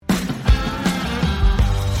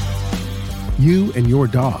You and your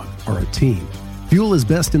dog are a team. Fuel is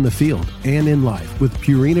best in the field and in life with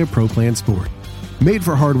Purina Pro Plan Sport. Made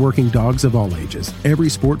for hardworking dogs of all ages, every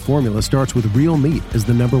sport formula starts with real meat as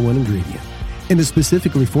the number one ingredient and is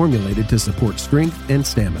specifically formulated to support strength and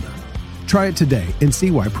stamina. Try it today and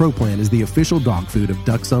see why Pro Plan is the official dog food of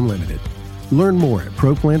Ducks Unlimited. Learn more at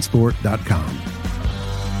ProPlansport.com.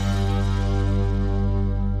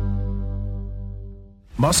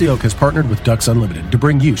 Mossy Oak has partnered with Ducks Unlimited to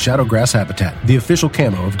bring you Shadowgrass Habitat, the official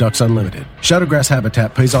camo of Ducks Unlimited. Shadowgrass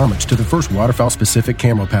Habitat pays homage to the first waterfowl-specific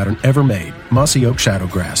camo pattern ever made, Mossy Oak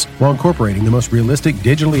Shadowgrass, while incorporating the most realistic,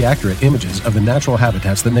 digitally accurate images of the natural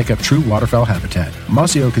habitats that make up true waterfowl habitat.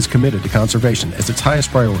 Mossy Oak is committed to conservation as its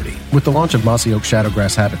highest priority. With the launch of Mossy Oak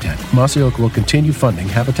Shadowgrass Habitat, Mossy Oak will continue funding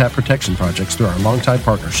habitat protection projects through our longtime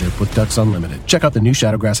partnership with Ducks Unlimited. Check out the new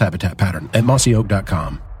Shadowgrass Habitat pattern at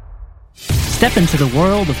mossyoak.com. Step into the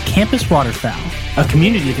world of Campus Waterfowl, a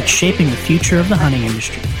community that's shaping the future of the hunting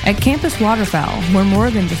industry. At Campus Waterfowl, we're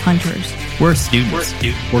more than just hunters. We're students.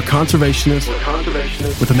 We're conservationists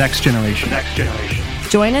with the next generation.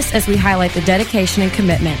 Join us as we highlight the dedication and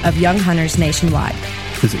commitment of young hunters nationwide.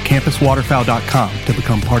 Visit campuswaterfowl.com to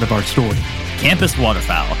become part of our story. Campus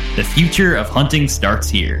Waterfowl, the future of hunting starts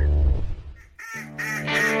here.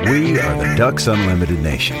 We are the Ducks Unlimited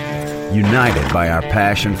Nation, united by our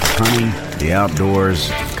passion for hunting, the outdoors,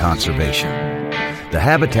 and conservation. The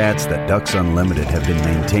habitats that Ducks Unlimited have been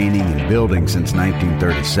maintaining and building since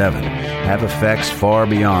 1937 have effects far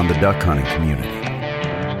beyond the duck hunting community.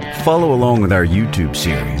 Follow along with our YouTube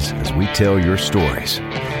series as we tell your stories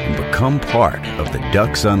and become part of the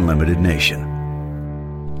Ducks Unlimited Nation.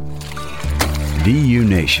 DU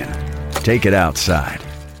Nation, take it outside.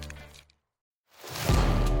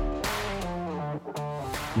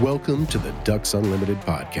 Welcome to the Ducks Unlimited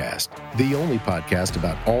podcast, the only podcast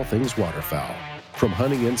about all things waterfowl. From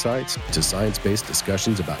hunting insights to science-based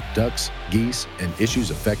discussions about ducks, geese, and issues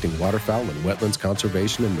affecting waterfowl and wetlands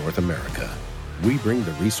conservation in North America. We bring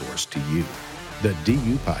the resource to you. The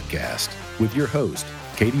DU Podcast with your host,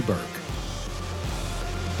 Katie Burke.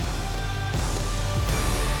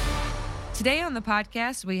 Today on the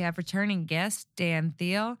podcast, we have returning guest Dan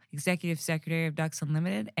Thiel, Executive Secretary of Ducks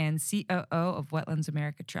Unlimited and COO of Wetlands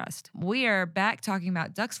America Trust. We are back talking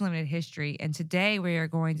about Ducks Unlimited history, and today we are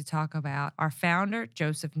going to talk about our founder,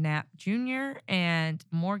 Joseph Knapp Jr., and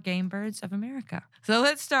more game birds of America. So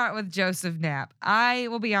let's start with Joseph Knapp. I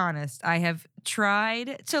will be honest, I have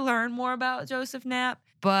tried to learn more about Joseph Knapp,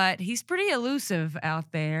 but he's pretty elusive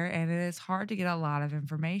out there, and it is hard to get a lot of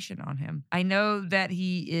information on him. I know that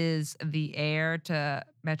he is the heir to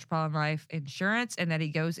Metropolitan Life Insurance and that he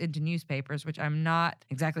goes into newspapers, which I'm not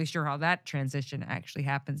exactly sure how that transition actually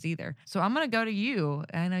happens either. So I'm going to go to you.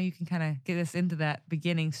 I know you can kind of get us into that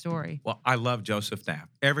beginning story. Well, I love Joseph Knapp.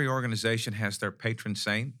 Every organization has their patron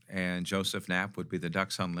saint, and Joseph Knapp would be the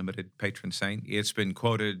Ducks Unlimited patron saint. It's been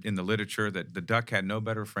quoted in the literature that the duck had no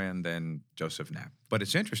better friend than Joseph Knapp. But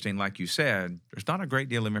it's interesting, like you said, there's not a great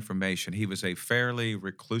deal of information. He was a fairly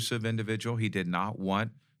reclusive individual. He did not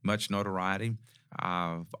want much notoriety.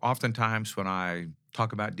 Oftentimes when I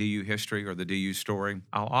talk about DU history or the DU story,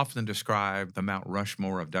 I'll often describe the Mount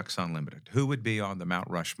Rushmore of Ducks Unlimited. Who would be on the Mount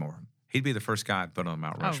Rushmore? He'd be the first guy I'd put on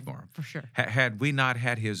Mount Rushmore. For sure. Had we not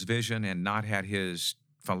had his vision and not had his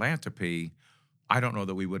philanthropy, I don't know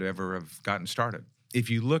that we would ever have gotten started. If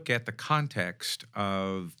you look at the context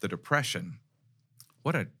of the Depression,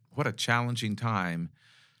 what a challenging time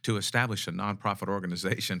to establish a nonprofit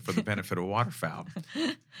organization for the benefit of waterfowl.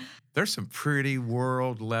 There's some pretty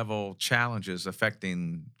world-level challenges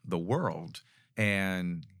affecting the world,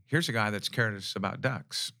 and here's a guy that's curious about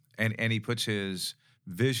ducks, and he puts his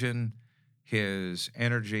vision, his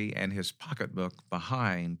energy, and his pocketbook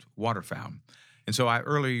behind waterfowl. And so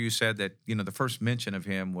earlier you said that, the first mention of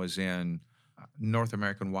him was in North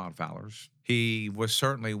American Wildfowlers. He was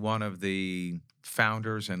certainly one of the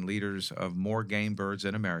founders and leaders of more game birds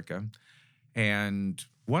in America. And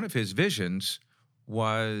one of his visions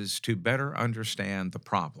was to better understand the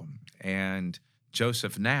problem. And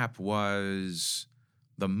Joseph Knapp was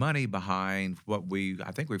the money behind what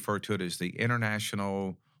I think refer to it as the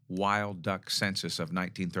International Wild Duck Census of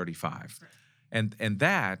 1935. And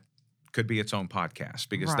that could be its own podcast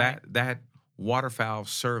because that waterfowl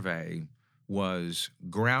survey was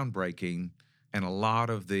groundbreaking, and a lot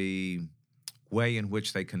of the way in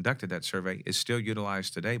which they conducted that survey is still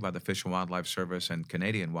utilized today by the Fish and Wildlife Service and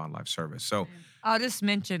Canadian Wildlife Service. So I'll just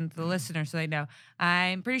mention to the listeners so they know.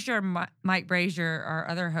 I'm pretty sure Mike Brazier, our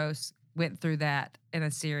other host, went through that in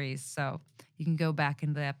a series. So you can go back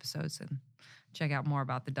into the episodes and check out more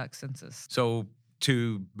about the duck census. So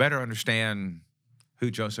to better understand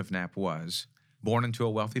who Joseph Knapp was, born into a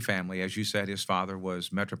wealthy family. As you said, his father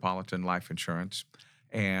was Metropolitan Life Insurance.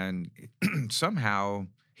 And somehow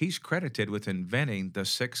he's credited with inventing the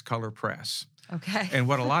 6-color press. Okay. And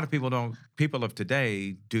what a lot of people of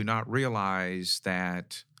today do not realize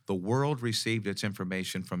that the world received its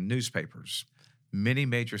information from newspapers. Many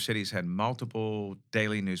major cities had multiple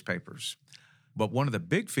daily newspapers. But one of the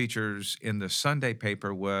big features in the Sunday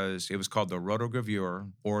paper was called the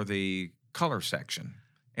rotogravure, or the color section.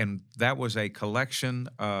 And that was a collection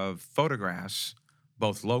of photographs,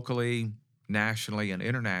 both locally, nationally, and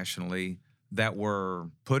internationally, that were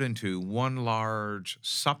put into one large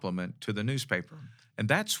supplement to the newspaper. And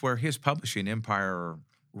that's where his publishing empire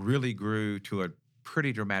really grew to a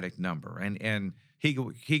pretty dramatic number. And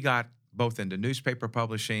he got both into newspaper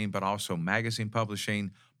publishing, but also magazine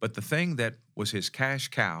publishing. But the thing that was his cash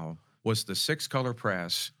cow was the 6-color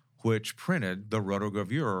press, which printed the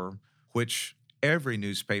rotogravure, which every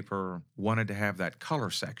newspaper wanted to have that color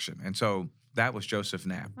section. And so that was Joseph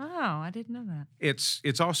Knapp. Oh, I didn't know that.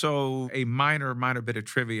 It's also a minor bit of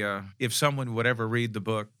trivia. If someone would ever read the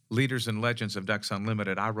book, Leaders and Legends of Ducks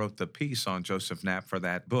Unlimited, I wrote the piece on Joseph Knapp for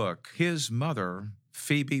that book. His mother,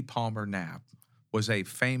 Phoebe Palmer Knapp, was a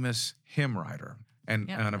famous hymn writer.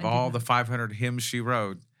 And of all the 500 hymns she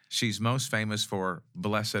wrote, she's most famous for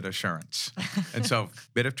Blessed Assurance. And so,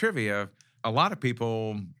 bit of trivia, a lot of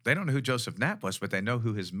people, they don't know who Joseph Knapp was, but they know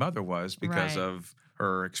who his mother was because of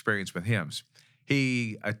her experience with hymns.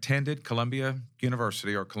 He attended Columbia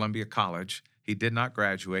University, or Columbia College. He did not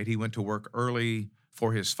graduate. He went to work early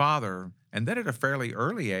for his father. And then at a fairly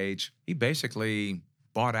early age, he basically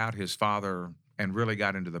bought out his father and really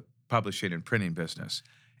got into the publishing and printing business.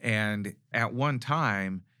 And at one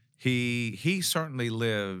time, he certainly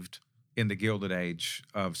lived in the Gilded Age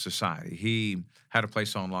of society. He had a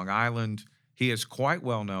place on Long Island. He is quite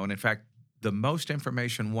well known. In fact, the most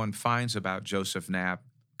information one finds about Joseph Knapp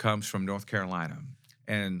comes from North Carolina.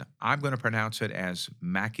 And I'm going to pronounce it as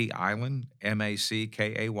Mackay Island,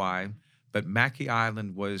 M-A-C-K-A-Y. But Mackay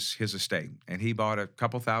Island was his estate. And he bought a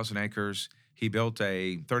couple thousand acres. He built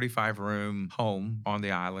a 35-room home on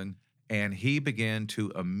the island. And he began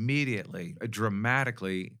to immediately,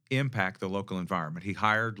 dramatically impact the local environment. He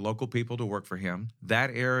hired local people to work for him. That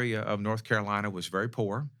area of North Carolina was very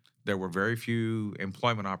poor. There were very few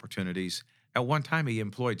employment opportunities. At one time, he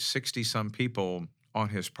employed 60-some people on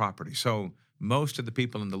his property. So most of the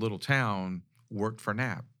people in the little town worked for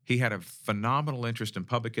Knapp. He had a phenomenal interest in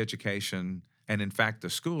public education. And in fact, the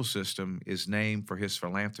school system is named for his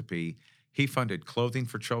philanthropy. He funded clothing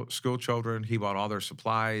for school children. He bought all their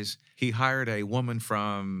supplies. He hired a woman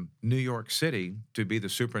from New York City to be the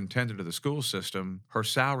superintendent of the school system. Her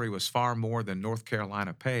salary was far more than North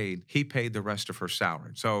Carolina paid. He paid the rest of her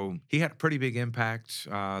salary. So he had a pretty big impact.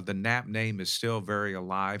 The Knapp name is still very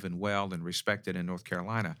alive and well and respected in North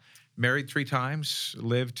Carolina. Married 3 times,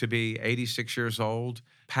 lived to be 86 years old,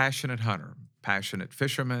 passionate hunter, passionate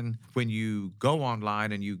fisherman. When you go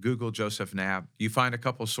online and you Google Joseph Knapp, you find a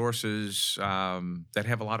couple sources that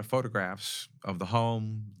have a lot of photographs of the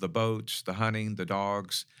home, the boats, the hunting, the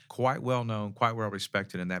dogs. Quite well known, quite well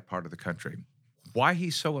respected in that part of the country. Why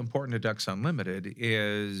he's so important to Ducks Unlimited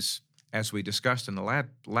is, as we discussed in the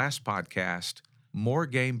last podcast, more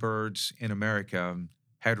game birds in America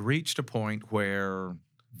had reached a point where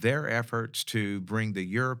their efforts to bring the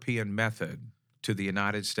European method to the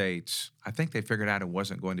United States, I think they figured out it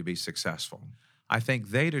wasn't going to be successful. I think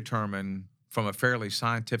they determined from a fairly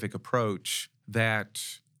scientific approach that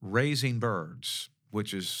raising birds,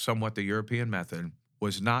 which is somewhat the European method,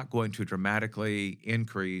 was not going to dramatically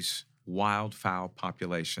increase wildfowl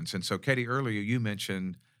populations. And so, Katie, earlier you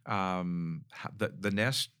mentioned the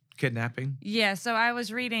nest kidnapping? Yeah, so I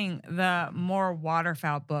was reading the More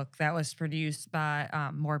Waterfowl book that was produced by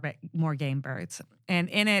More Game Birds. And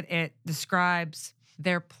in it, it describes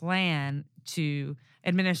their plan to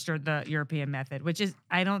administer the European method, which is,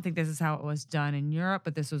 I don't think this is how it was done in Europe,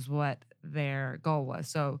 but this was what their goal was.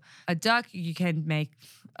 So a duck, you can make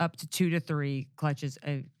up to 2 to 3 clutches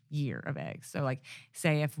a year of eggs. So like,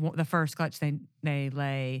 say if the first clutch they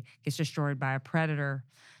lay gets destroyed by a predator,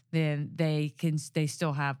 then they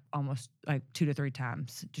still have almost like 2 to 3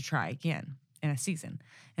 times to try again in a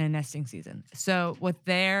nesting season. So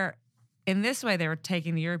in this way, they were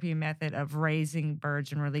taking the European method of raising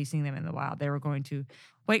birds and releasing them in the wild. They were going to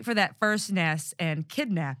wait for that first nest and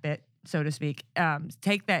kidnap it, so to speak,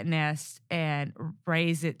 take that nest and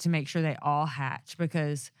raise it to make sure they all hatch,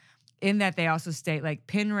 because in that they also state, like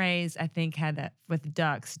pen raise, I think had that with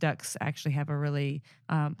ducks. Ducks actually have a really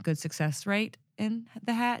good success rate in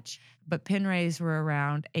the hatch, but pen raise were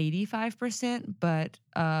around 85%, but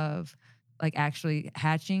of like actually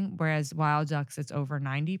hatching, whereas wild ducks, it's over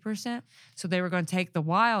 90%. So they were going to take the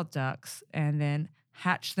wild ducks and then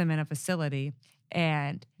hatch them in a facility.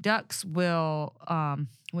 And ducks will,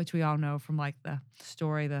 which we all know from like the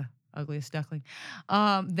story, the ugliest duckling,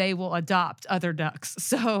 they will adopt other ducks.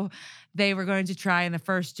 So they were going to try in the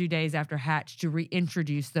first 2 days after hatch to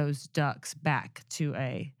reintroduce those ducks back to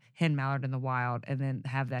a hen mallard in the wild and then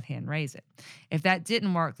have that hen raise it. If that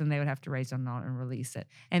didn't work, then they would have to raise them on and release it.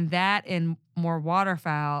 And that in more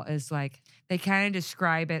waterfowl is like, they kind of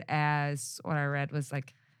describe it as, what I read was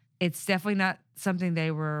like, it's definitely not something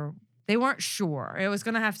they weren't sure. It was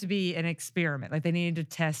going to have to be an experiment. Like they needed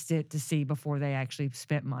to test it to see before they actually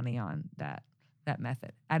spent money on that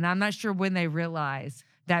method. And I'm not sure when they realized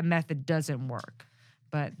that method doesn't work.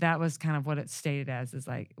 But that was kind of what it stated as, is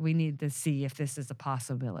like, we need to see if this is a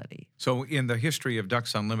possibility. So in the history of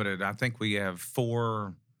Ducks Unlimited, I think we have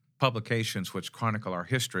 4 publications which chronicle our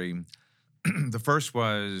history. The first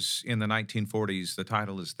was in the 1940s. The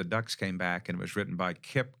title is The Ducks Came Back, and it was written by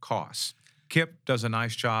Kip Koss. Kip does a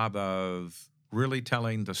nice job of really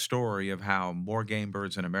telling the story of how more game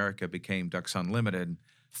birds in America became Ducks Unlimited.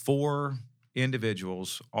 4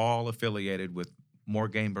 individuals, all affiliated with More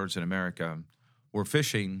Game Birds in America, were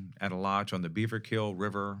fishing at a lodge on the Beaverkill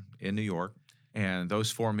River in New York. And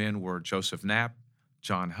those 4 men were Joseph Knapp,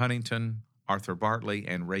 John Huntington, Arthur Bartley,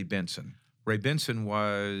 and Ray Benson. Ray Benson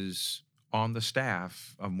was on the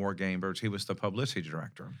staff of More Game Birds. He was the publicity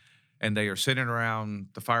director. And they are sitting around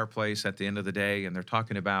the fireplace at the end of the day, and they're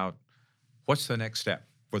talking about what's the next step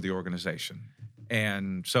for the organization.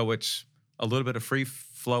 And so it's a little bit of free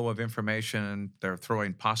flow of information. They're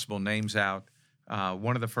throwing possible names out.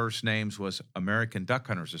 One of the first names was American Duck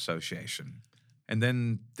Hunters Association. And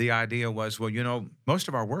then the idea was, well, you know, most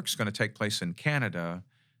of our work's going to take place in Canada,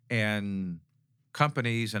 and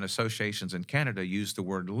companies and associations in Canada use the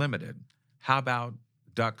word limited. How about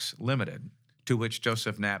Ducks Limited? To which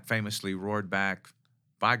Joseph Knapp famously roared back,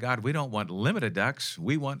 by God, we don't want limited ducks,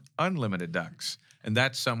 we want unlimited ducks. And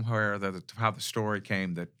that's somewhere how the story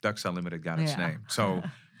came that Ducks Unlimited got its name. So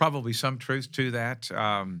probably some truth to that.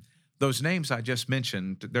 Those names I just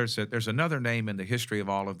mentioned, there's another name in the history of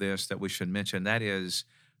all of this that we should mention. That is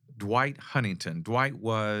Dwight Huntington. Dwight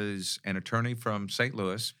was an attorney from St.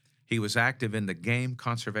 Louis. He was active in the Game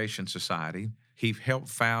Conservation Society. He helped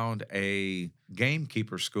found a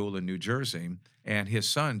gamekeeper school in New Jersey. And his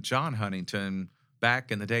son, John Huntington, back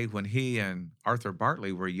in the day when he and Arthur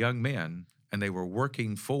Bartley were young men and they were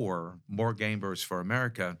working for More Game Birds for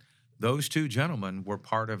America, those 2 gentlemen were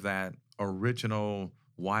part of that original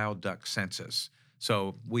wild duck census.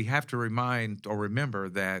 So we have to remember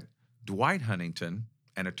that Dwight Huntington,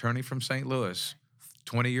 an attorney from St. Louis,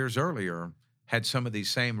 20 years earlier, had some of these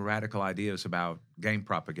same radical ideas about game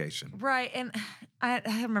propagation. Right. And I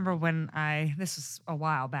remember this was a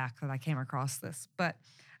while back that I came across this, but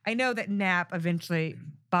I know that Knapp eventually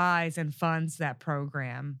buys and funds that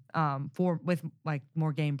program with like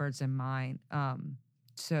More Game Birds in mind,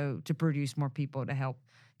 so to produce more people to help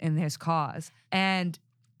in his cause. And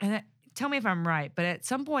tell me if I'm right, but at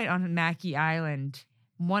some point on Mackey Island,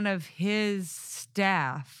 one of his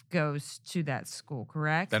staff goes to that school,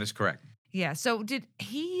 correct? That is correct. Yeah. So did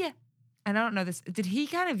he, and I don't know this, did he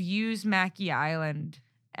kind of use Mackey Island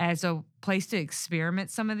as a place to experiment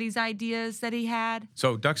some of these ideas that he had?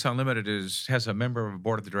 So Ducks Unlimited has a member of the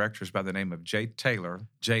board of directors by the name of Jay Taylor.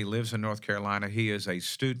 Jay lives in North Carolina. He is a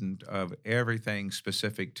student of everything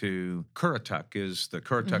specific to Currituck, is the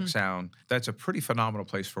Currituck Sound. That's a pretty phenomenal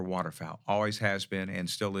place for waterfowl. Always has been and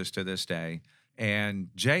still is to this day. And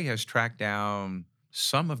Jay has tracked down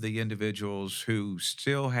some of the individuals who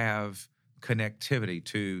still have connectivity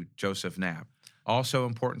to Joseph Knapp. Also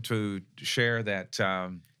important to share that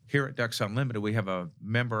here at Ducks Unlimited, we have a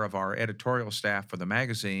member of our editorial staff for the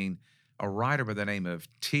magazine, a writer by the name of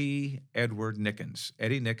T. Edward Nickens.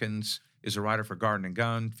 Eddie Nickens is a writer for Garden and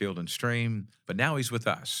Gun, Field and Stream, but now he's with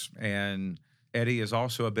us. And Eddie is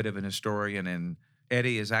also a bit of an historian, and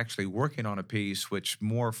Eddie is actually working on a piece which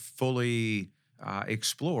more fully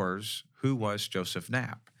explores who was Joseph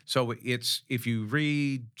Knapp. So if you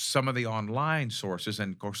read some of the online sources,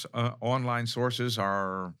 and of course, online sources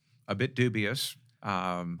are a bit dubious,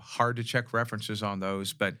 hard to check references on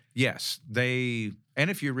those, but yes, and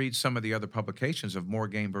if you read some of the other publications of More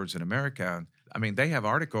Game Birds in America, I mean, they have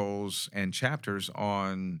articles and chapters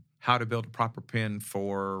on how to build a proper pen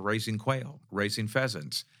for raising quail, raising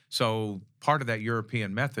pheasants. So part of that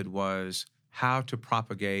European method was how to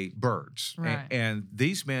propagate birds. Right. And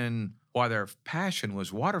these men, while their passion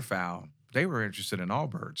was waterfowl, they were interested in all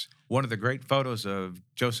birds. One of the great photos of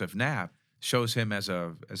Joseph Knapp shows him as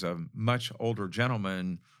a much older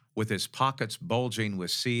gentleman with his pockets bulging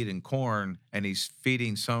with seed and corn, and he's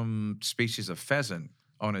feeding some species of pheasant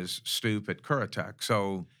on his stoop at Currituck.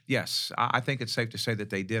 So, yes, I think it's safe to say that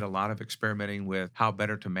they did a lot of experimenting with how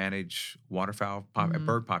better to manage waterfowl,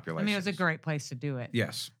 bird populations. I mean, it was a great place to do it.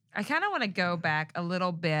 Yes. I kind of want to go back a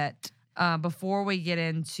little bit before we get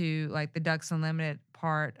into like the Ducks Unlimited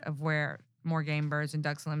part of where More Game Birds and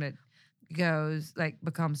Ducks Unlimited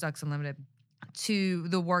becomes Ducks Unlimited, to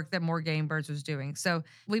the work that More Game Birds was doing. So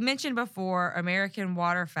we mentioned before, American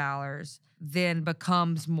Waterfowlers then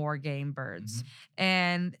becomes More Game Birds. Mm-hmm.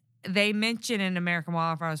 And they mention in American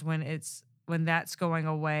Waterfowlers when that's going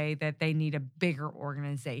away that they need a bigger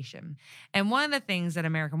organization. And one of the things that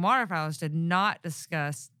American Waterfowlers did not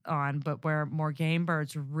discuss on, but where More Game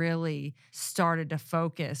Birds really started to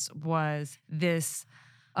focus, was this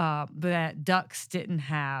that ducks didn't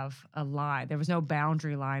have a line. There was no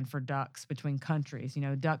boundary line for ducks between countries. You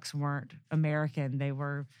know, ducks weren't American. They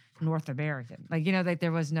were North American. Like, you know, like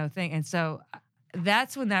there was no thing. And so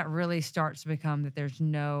that's when that really starts to become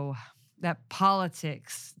that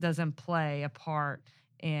politics doesn't play a part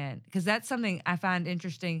in, because that's something I find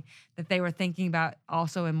interesting that they were thinking about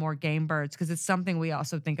also in More Game Birds, because it's something we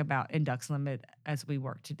also think about in Ducks Unlimited as we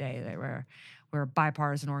work today. We're a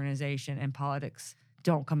bipartisan organization and politics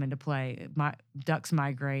don't come into play. Ducks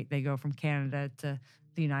migrate. They go from Canada to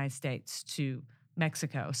the United States to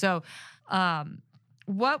Mexico. So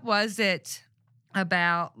what was it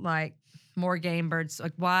about like More Game Birds?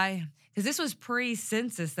 Like why? Because this was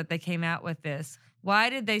pre-census that they came out with this. Why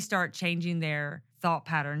did they start changing their thought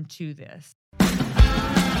pattern to this?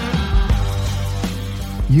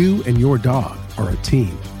 You and your dog are a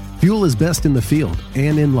team. Fuel is best in the field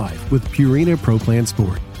and in life with Purina Pro Plan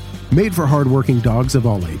Sport. Made for hardworking dogs of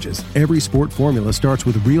all ages, every sport formula starts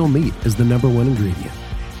with real meat as the #1 ingredient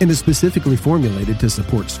and is specifically formulated to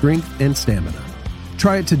support strength and stamina.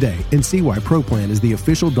 Try it today and see why Pro Plan is the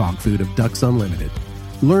official dog food of Ducks Unlimited.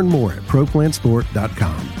 Learn more at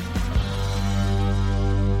ProPlansport.com.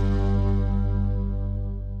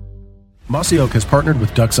 Mossy Oak has partnered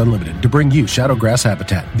with Ducks Unlimited to bring you Shadowgrass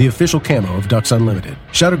Habitat, the official camo of Ducks Unlimited.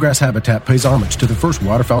 Shadowgrass Habitat pays homage to the first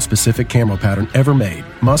waterfowl-specific camo pattern ever made,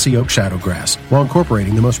 Mossy Oak Shadowgrass, while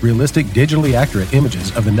incorporating the most realistic, digitally accurate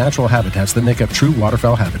images of the natural habitats that make up true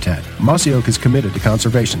waterfowl habitat. Mossy Oak is committed to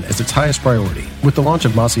conservation as its highest priority. With the launch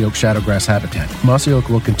of Mossy Oak Shadowgrass Habitat, Mossy Oak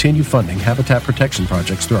will continue funding habitat protection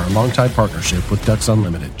projects through our longtime partnership with Ducks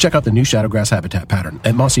Unlimited. Check out the new Shadowgrass Habitat pattern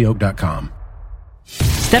at mossyoak.com.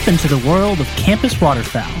 Step into the world of Campus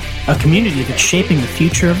Waterfowl, a community that's shaping the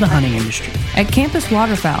future of the hunting industry. At Campus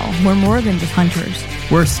Waterfowl, we're more than just hunters.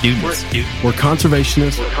 We're students. We're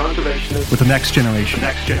conservationists with the next generation.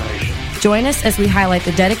 Join us as we highlight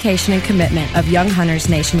the dedication and commitment of young hunters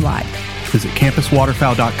nationwide. Visit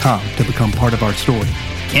campuswaterfowl.com to become part of our story.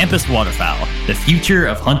 Campus Waterfowl, the future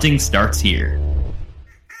of hunting starts here.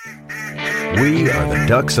 We are the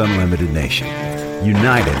Ducks Unlimited Nation,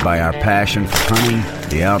 united by our passion for hunting,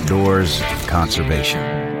 the outdoors, and conservation.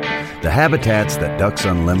 The habitats that Ducks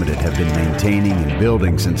Unlimited have been maintaining and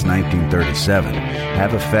building since 1937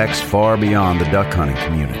 have effects far beyond the duck hunting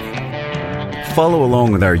community. Follow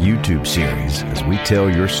along with our YouTube series as we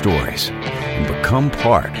tell your stories and become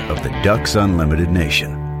part of the Ducks Unlimited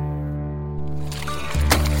Nation.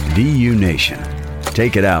 DU Nation,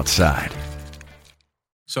 take it outside.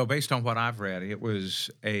 So based on what I've read, it was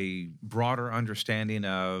a broader understanding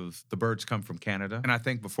of the birds come from Canada. And I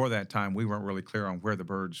think before that time, we weren't really clear on where the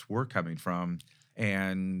birds were coming from.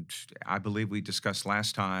 And I believe we discussed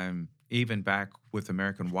last time, even back with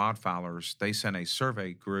American Wildfowlers, they sent a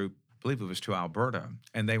survey group, I believe it was to Alberta,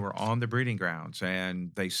 and they were on the breeding grounds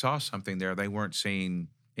and they saw something there they weren't seeing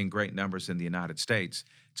in great numbers in the United States.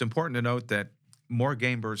 It's important to note that More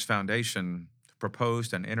Game Birds Foundation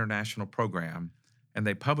proposed an international program, and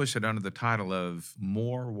they published it under the title of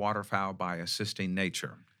More Waterfowl by Assisting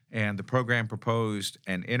Nature. And the program proposed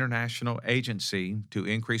an international agency to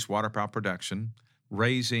increase waterfowl production,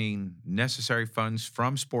 raising necessary funds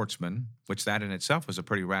from sportsmen, which that in itself was a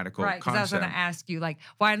pretty radical concept. Right, because I was going to ask you, like,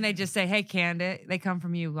 why didn't they just say, hey, Canada, they come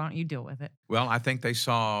from you, why don't you deal with it? Well, I think they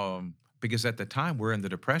saw, because at the time we're in the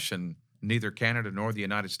Depression, neither Canada nor the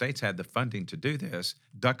United States had the funding to do this.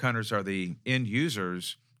 Duck hunters are the end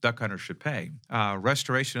users. Duck hunters should pay.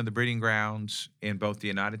 Restoration of the breeding grounds in both the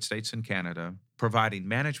United States and Canada, providing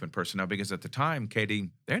management personnel, because at the time, Katie,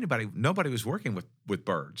 nobody was working with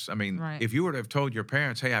birds. I mean, right. If you were to have told your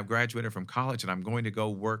parents, hey, I've graduated from college and I'm going to go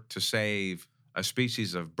work to save a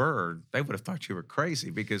species of bird, they would have thought you were crazy,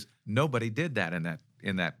 because nobody did that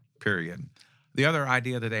in that period. The other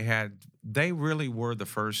idea that they had, they really were the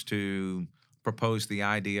first to proposed the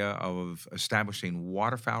idea of establishing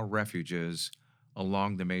waterfowl refuges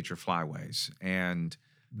along the major flyways. And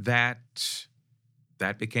that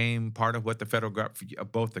became part of what the federal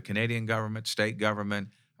government, both the Canadian government, state government,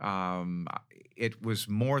 it was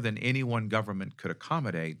more than any one government could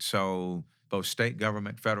accommodate. So both state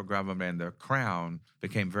government, federal government, and the Crown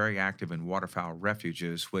became very active in waterfowl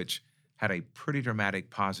refuges, which had a pretty dramatic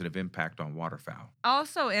positive impact on waterfowl.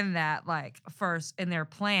 Also in that, like, first in their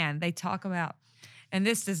plan, they talk about, and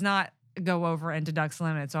this does not go over into Ducks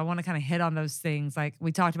Unlimited, so I want to kind of hit on those things. Like,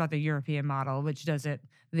 we talked about the European model, which doesn't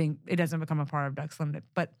become a part of Ducks Unlimited.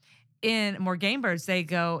 But in More Game Birds, they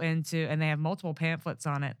go into, and they have multiple pamphlets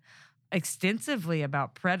on it, extensively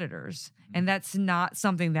about predators. And that's not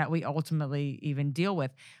something that we ultimately even deal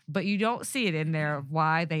with. But you don't see it in there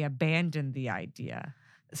why they abandoned the idea.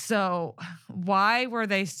 So why were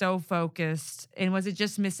they so focused? And was it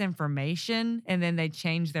just misinformation? And then they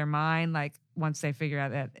changed their mind, like, once they figured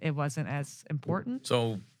out that it wasn't as important?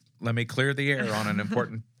 So let me clear the air on an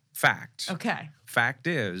important fact. Okay. Fact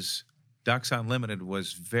is, Ducks Unlimited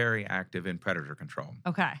was very active in predator control.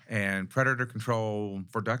 Okay. And predator control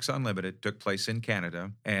for Ducks Unlimited took place in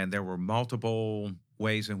Canada, and there were multiple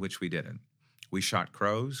ways in which we did it. We shot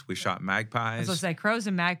crows, we shot magpies. I was going to say, crows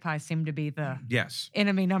and magpies seem to be the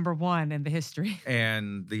enemy number one in the history.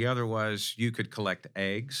 And the other was you could collect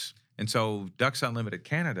eggs. And so Ducks Unlimited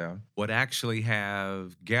Canada would actually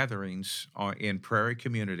have gatherings in prairie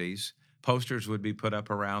communities. Posters would be put up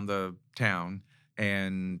around the town,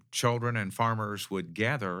 and children and farmers would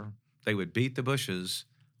gather. They would beat the bushes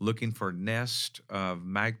looking for nests of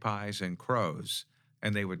magpies and crows,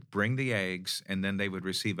 and they would bring the eggs, and then they would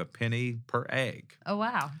receive a penny per egg. Oh,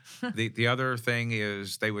 wow. The other thing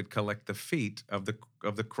is they would collect the feet of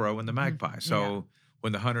the crow and the magpie. So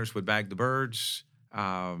when the hunters would bag the birds,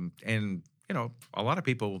 and, you know, a lot of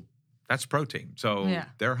people, that's protein. So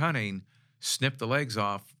they're hunting, snip the legs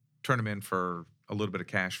off, turn them in for a little bit of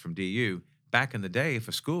cash from DU. Back in the day, if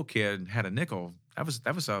a school kid had a nickel, that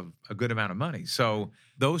was a good amount of money. So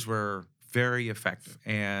those were very effective.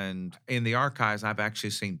 And in the archives, I've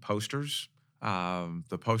actually seen posters,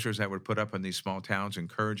 the posters that were put up in these small towns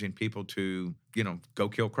encouraging people to, you know, go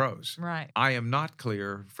kill crows. Right. I am not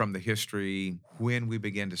clear from the history when we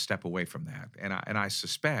began to step away from that. And I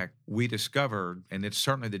suspect we discovered, and it's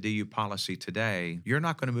certainly the DU policy today, you're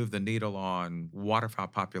not going to move the needle on waterfowl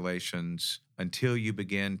populations until you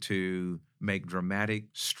begin to make dramatic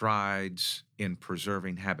strides in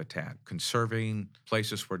preserving habitat, conserving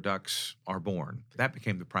places where ducks are born. That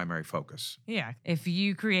became the primary focus. Yeah. If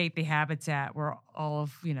you create the habitat where all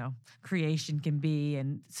of, you know, creation can be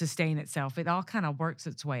and sustain itself, it all kind of works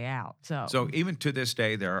its way out. So even to this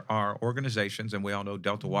day, there are organizations, and we all know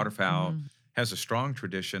Delta Waterfowl has a strong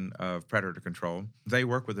tradition of predator control. They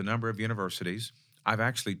work with a number of universities. I've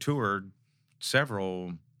actually toured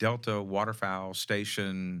several Delta Waterfowl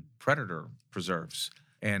Station predator preserves.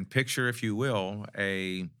 And picture, if you will,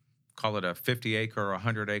 call it a 50-acre or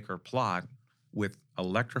 100-acre plot with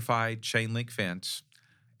electrified chain link fence,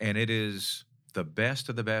 and it is the best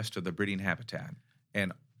of the breeding habitat.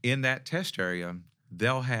 And in that test area,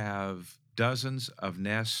 they'll have dozens of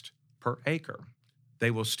nests per acre. They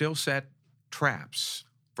will still set traps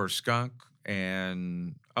for skunk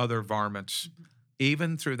and other varmints.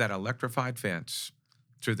 Even through that electrified fence,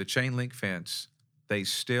 through the chain link fence, they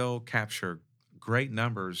still capture great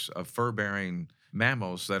numbers of fur-bearing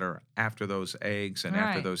mammals that are after those eggs and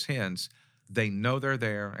after those hens. They know they're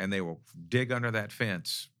there, and they will dig under that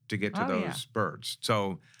fence to get to those birds.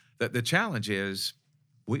 So the challenge is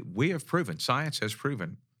we have proven, science has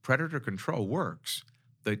proven, predator control works.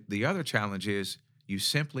 The other challenge is you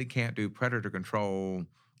simply can't do predator control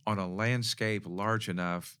on a landscape large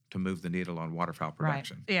enough to move the needle on waterfowl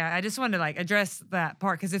production. Right. Yeah, I just wanted to address that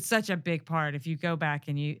part because it's such a big part. If you go back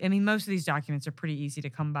and most of these documents are pretty easy to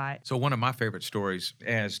come by. So one of my favorite stories,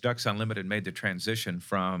 as Ducks Unlimited made the transition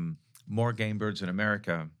from More Game Birds in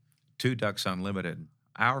America to Ducks Unlimited,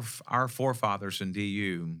 our forefathers in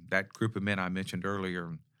DU, that group of men I mentioned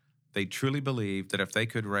earlier, they truly believed that if they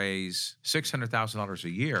could raise $600,000 a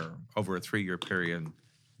year over a 3-year period,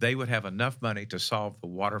 they would have enough money to solve the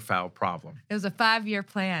waterfowl problem. It was a 5-year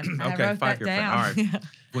plan. I wrote 5-year that down. plan. All right.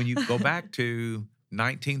 When you go back to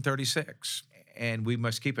 1936, and we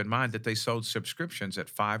must keep in mind that they sold subscriptions at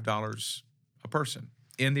 $5 a person.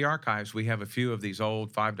 In the archives, we have a few of these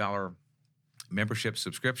old $5 membership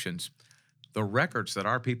subscriptions. The records that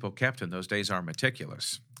our people kept in those days are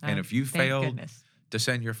meticulous. And if you failed to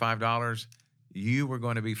send your $5, you were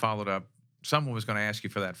going to be followed up. Someone was going to ask you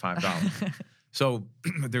for that $5. So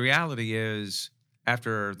the reality is,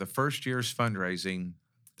 after the first year's fundraising,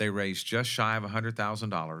 They raised just shy of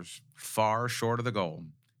 $100,000, far short of the goal.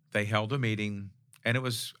 They held a meeting, and it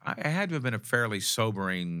had to have been a fairly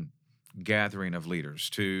sobering gathering of leaders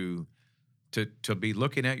to be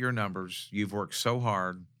looking at your numbers. You've worked so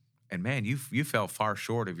hard, and man, you fell far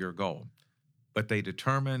short of your goal. But they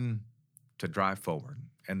determined to drive forward,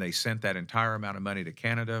 and they sent that entire amount of money to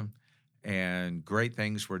Canada, and great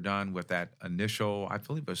things were done with that initial, I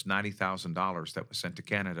believe it was $90,000 that was sent to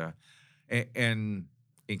Canada. And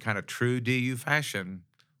in kind of true DU fashion,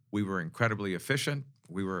 we were incredibly efficient.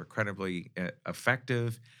 We were incredibly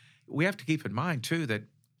effective. We have to keep in mind, too, that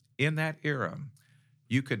in that era,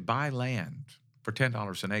 you could buy land for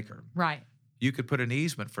 $10 an acre. Right. You could put an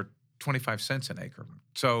easement for 25 cents an acre.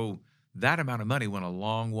 So that amount of money went a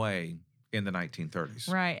long way in the 1930s.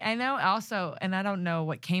 Right. I know also, and I don't know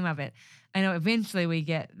what came of it, I know eventually we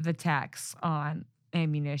get the tax on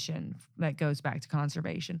ammunition that goes back to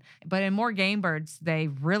conservation. But in More Game Birds, they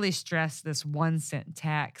really stress this 1 cent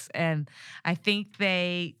tax. And I think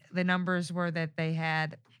the numbers were that they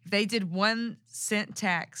had, if they did 1 cent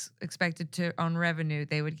tax expected to on revenue,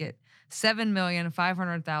 they would get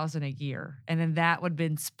 $7,500,000 a year. And then that would have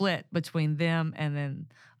been split between them and then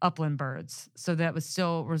upland birds. So that would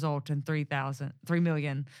still result in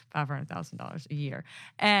 $3,500,000 a year.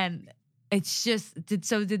 And it's just,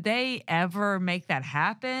 did they ever make that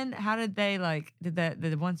happen? How did they how did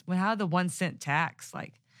the 1 cent tax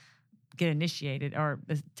get initiated, or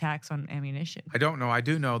the tax on ammunition? I don't know. I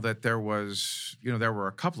do know that there were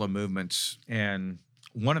a couple of movements, and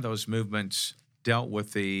one of those movements dealt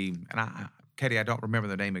with Katie, I don't remember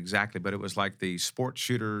the name exactly, but it was like the Sports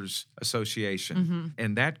Shooters Association. Mm-hmm.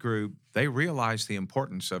 And that group, they realized the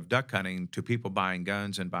importance of duck hunting to people buying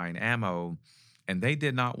guns and buying ammo, and they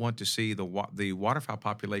did not want to see the waterfowl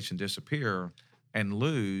population disappear and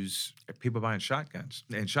lose people buying shotguns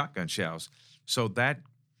and shotgun shells. So that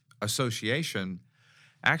association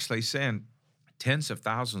actually sent tens of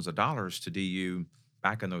thousands of dollars to DU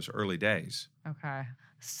back in those early days. Okay.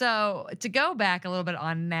 So to go back a little bit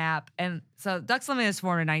on Knapp, and so Ducks Limited is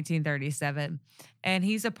formed in 1937, and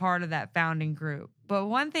he's a part of that founding group. But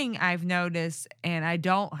one thing I've noticed, and I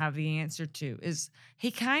don't have the answer to, is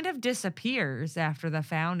he kind of disappears after the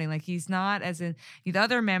founding. Like, he's not, as in the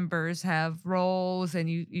other members have roles, and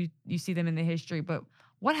you see them in the history. But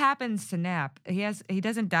what happens to Knapp? He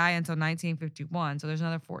doesn't die until 1951, so there's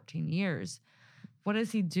another 14 years. What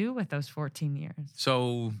does he do with those 14 years?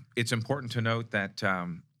 So it's important to note that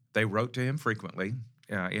they wrote to him frequently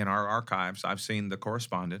in our archives. I've seen the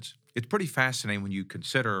correspondence. It's pretty fascinating when you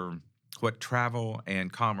consider what travel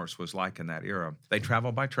and commerce was like in that era. They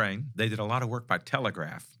traveled by train. They did a lot of work by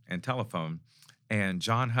telegraph and telephone. And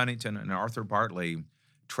John Huntington and Arthur Bartley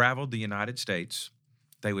traveled the United States.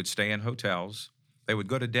 They would stay in hotels. They would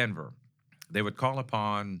go to Denver. They would call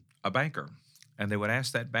upon a banker, and they would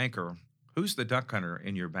ask that banker, "Who's the duck hunter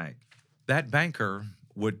in your bank?" That banker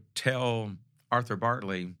would tell Arthur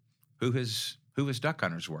Bartley who his duck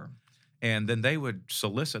hunters were. And then they would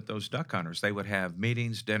solicit those duck hunters. They would have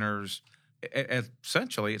meetings, dinners.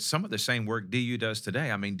 Essentially, it's some of the same work DU does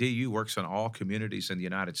today. I mean, DU works in all communities in the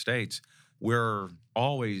United States. We're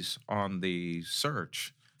always on the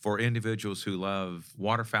search for individuals who love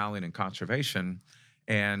waterfowling and conservation.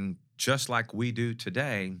 And just like we do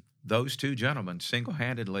today, those two gentlemen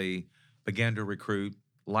single-handedly began to recruit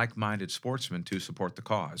like-minded sportsmen to support the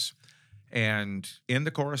cause. And in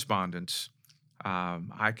the correspondence,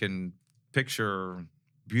 I can picture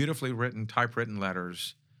beautifully written, typewritten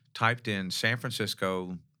letters typed in San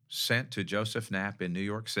Francisco, sent to Joseph Knapp in New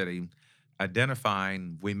York City,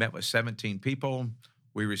 identifying we met with 17 people,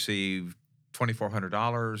 we received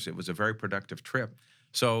 $2,400. It was a very productive trip.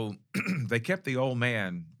 So they kept the old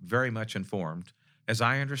man very much informed. As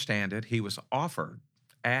I understand it, he was offered,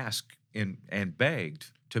 asked, and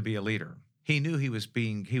begged to be a leader. He knew he was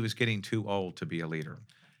getting too old to be a leader.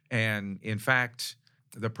 And in fact,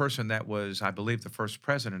 the person that was, I believe, the first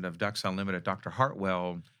president of Ducks Unlimited, Dr.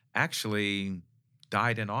 Hartwell, actually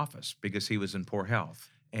died in office because he was in poor health.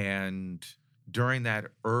 And during that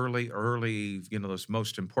early, those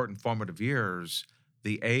most important formative years,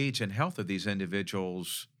 the age and health of these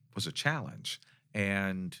individuals was a challenge.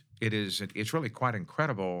 And it's really quite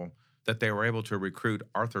incredible that they were able to recruit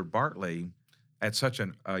Arthur Bartley at such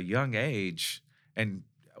a young age. And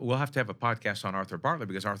we'll have to have a podcast on Arthur Bartley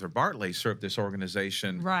because Arthur Bartley served this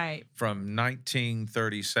organization from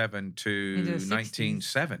 1937 to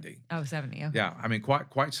 1970. Oh, 70. Okay. Yeah, I mean,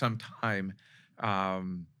 quite some time.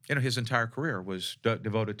 His entire career was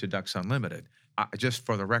devoted to Ducks Unlimited. Just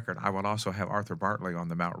for the record, I will also have Arthur Bartley on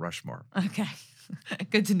the Mount Rushmore. Okay,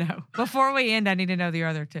 good to know. Before we end, I need to know the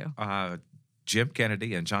other two. Jim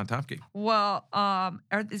Kennedy and John Tomke. Well,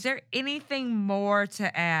 is there anything more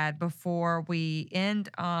to add before we end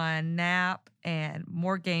on Knapp and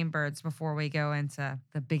more game birds before we go into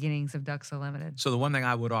the beginnings of Ducks Unlimited? So the one thing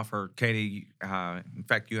I would offer, Katie, in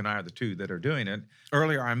fact, you and I are the two that are doing it.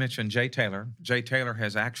 Earlier, I mentioned Jay Taylor. Jay Taylor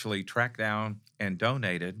has actually tracked down and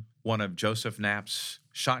donated one of Joseph Knapp's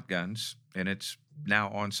shotguns, and it's now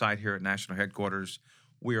on site here at National Headquarters.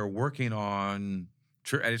 We are working on,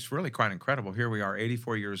 it's really quite incredible. Here we are,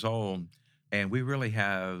 84 years old, and we really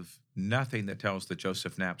have nothing that tells the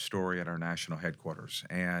Joseph Knapp story at our national headquarters.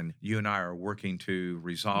 And you and I are working to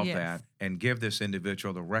resolve that and give this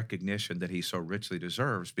individual the recognition that he so richly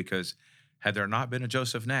deserves, because had there not been a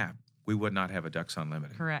Joseph Knapp, we would not have a Ducks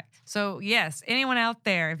Unlimited. Correct. So, yes, anyone out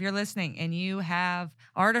there, if you're listening and you have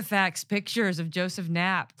artifacts, pictures of Joseph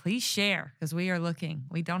Knapp, please share, because we are looking.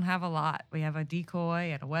 We don't have a lot. We have a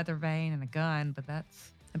decoy and a weather vane and a gun, but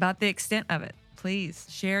that's about the extent of it. Please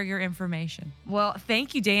share your information. Well,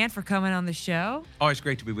 thank you, Dan, for coming on the show. Always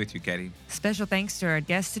great to be with you, Katie. Special thanks to our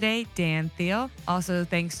guest today, Dan Thiel. Also,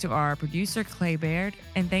 thanks to our producer, Clay Baird.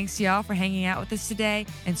 And thanks to y'all for hanging out with us today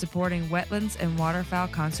and supporting wetlands and waterfowl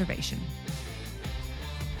conservation.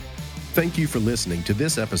 Thank you for listening to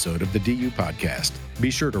this episode of the DU Podcast. Be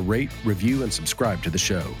sure to rate, review, and subscribe to the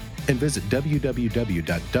show. And visit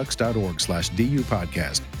www.ducks.org/DU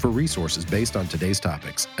podcast for resources based on today's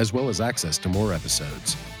topics, as well as access to more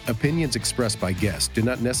episodes. Opinions expressed by guests do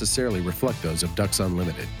not necessarily reflect those of Ducks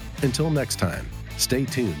Unlimited. Until next time, stay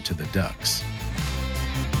tuned to the Ducks.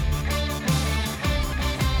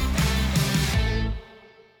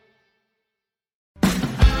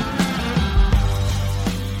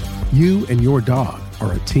 You and your dog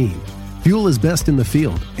are a team. Fuel is best in the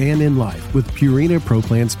field and in life with Purina Pro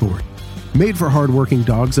Plan Sport. Made for hardworking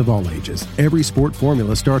dogs of all ages, every sport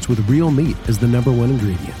formula starts with real meat as the #1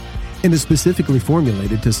 ingredient and is specifically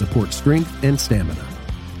formulated to support strength and stamina.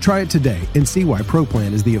 Try it today and see why Pro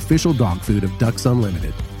Plan is the official dog food of Ducks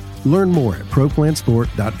Unlimited. Learn more at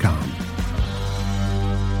ProPlansport.com.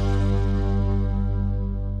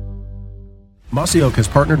 Mossy Oak has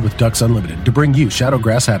partnered with Ducks Unlimited to bring you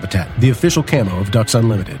Shadowgrass Habitat, the official camo of Ducks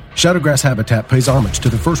Unlimited. Shadowgrass Habitat pays homage to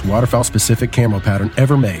the first waterfowl-specific camo pattern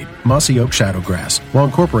ever made, Mossy Oak Shadowgrass, while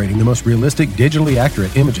incorporating the most realistic, digitally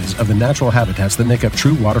accurate images of the natural habitats that make up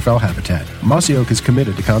true waterfowl habitat. Mossy Oak is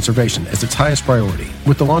committed to conservation as its highest priority.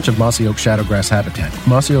 With the launch of Mossy Oak Shadowgrass Habitat,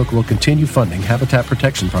 Mossy Oak will continue funding habitat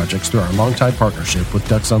protection projects through our longtime partnership with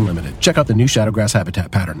Ducks Unlimited. Check out the new Shadowgrass Habitat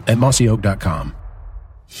pattern at mossyoak.com.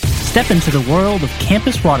 Step into the world of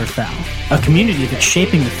Campus Waterfowl, a community that's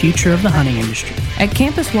shaping the future of the hunting industry. At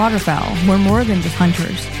Campus Waterfowl, we're more than just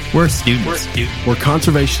hunters. We're students. We're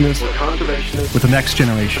conservationists with the next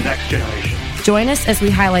generation. Join us as we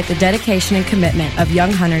highlight the dedication and commitment of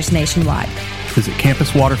young hunters nationwide. Visit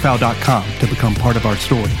campuswaterfowl.com to become part of our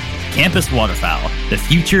story. Campus Waterfowl, the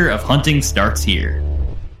future of hunting starts here.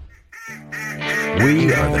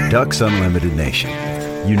 We are the Ducks Unlimited Nation,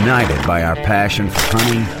 united by our passion for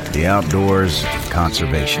hunting, the outdoors, and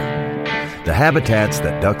conservation. The habitats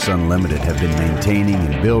that Ducks Unlimited have been maintaining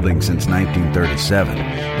and building since 1937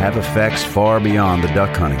 have effects far beyond the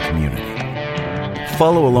duck hunting community.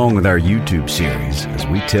 Follow along with our YouTube series as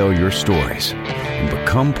we tell your stories and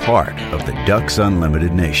become part of the Ducks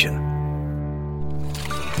Unlimited Nation.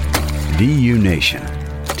 DU Nation,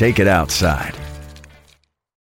 take it outside.